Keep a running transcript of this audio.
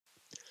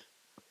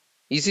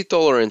EZ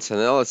Tolerance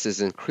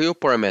Analysis in Creo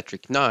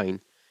Parametric 9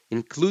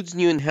 includes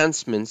new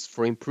enhancements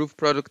for improved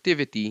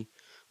productivity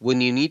when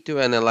you need to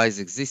analyze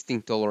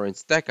existing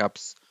tolerance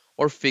stackups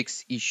or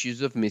fix issues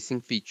of missing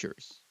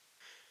features.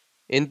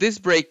 In this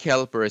brake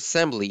caliper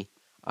assembly,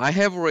 I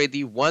have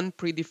already one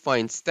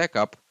predefined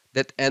stackup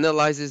that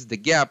analyzes the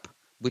gap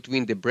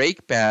between the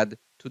brake pad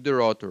to the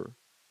rotor.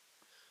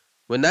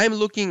 When I'm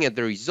looking at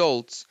the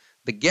results,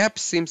 the gap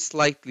seems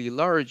slightly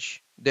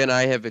large than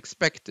I have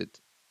expected,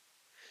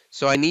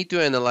 so I need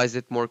to analyze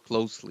it more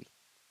closely.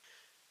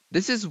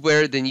 This is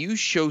where the new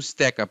Show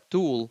Stackup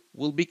tool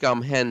will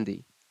become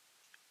handy.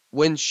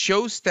 When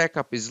Show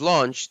Stackup is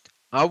launched,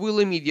 I will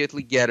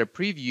immediately get a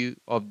preview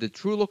of the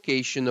true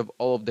location of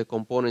all of the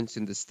components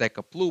in the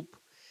stackup loop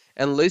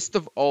and list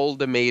of all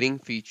the mating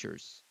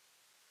features.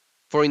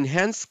 For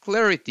enhanced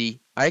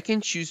clarity, I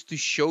can choose to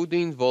show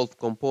the involved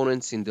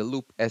components in the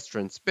loop as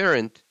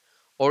transparent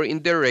or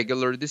in their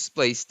regular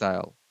display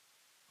style.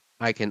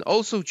 I can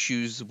also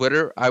choose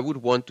whether I would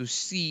want to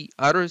see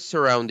other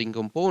surrounding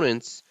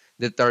components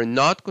that are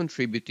not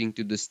contributing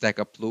to the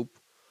stackup loop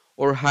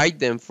or hide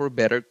them for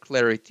better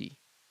clarity.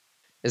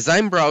 As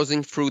I'm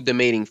browsing through the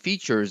mating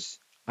features,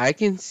 I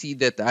can see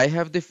that I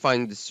have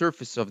defined the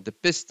surface of the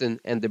piston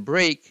and the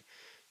brake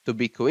to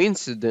be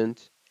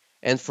coincident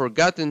and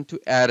forgotten to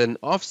add an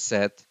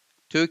offset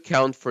to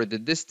account for the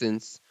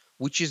distance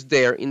which is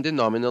there in the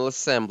nominal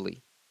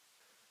assembly.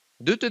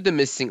 Due to the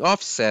missing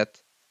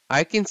offset,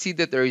 I can see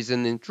that there is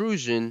an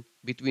intrusion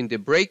between the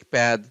brake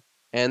pad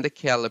and the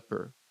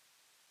caliper.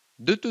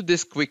 Due to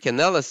this quick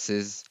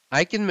analysis,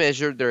 I can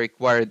measure the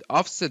required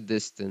offset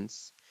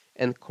distance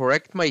and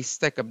correct my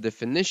stackup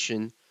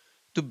definition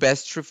to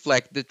best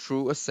reflect the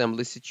true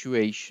assembly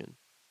situation.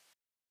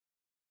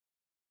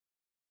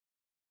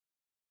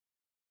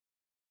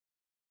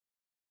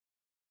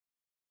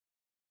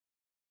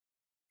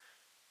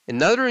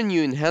 Another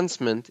new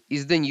enhancement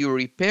is the new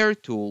repair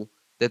tool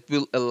that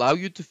will allow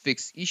you to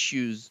fix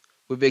issues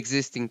with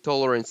existing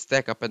tolerance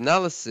stackup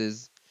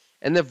analysis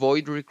and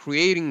avoid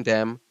recreating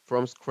them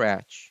from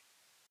scratch.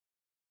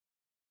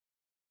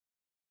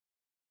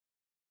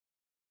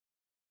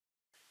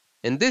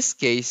 In this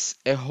case,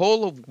 a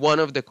hole of one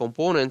of the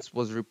components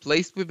was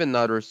replaced with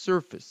another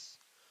surface,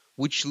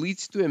 which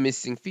leads to a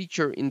missing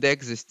feature in the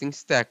existing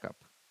stackup.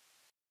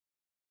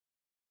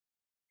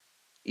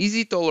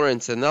 EZ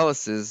Tolerance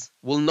Analysis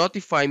will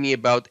notify me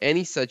about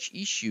any such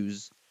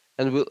issues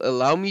and will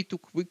allow me to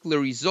quickly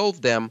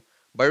resolve them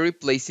by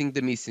replacing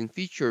the missing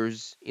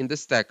features in the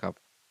stackup.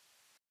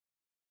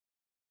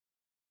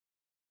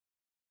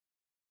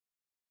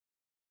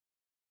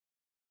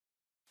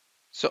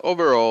 So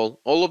overall,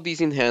 all of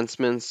these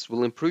enhancements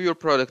will improve your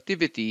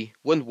productivity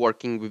when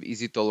working with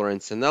EZ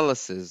Tolerance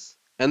Analysis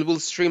and will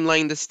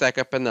streamline the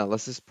stackup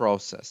analysis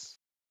process.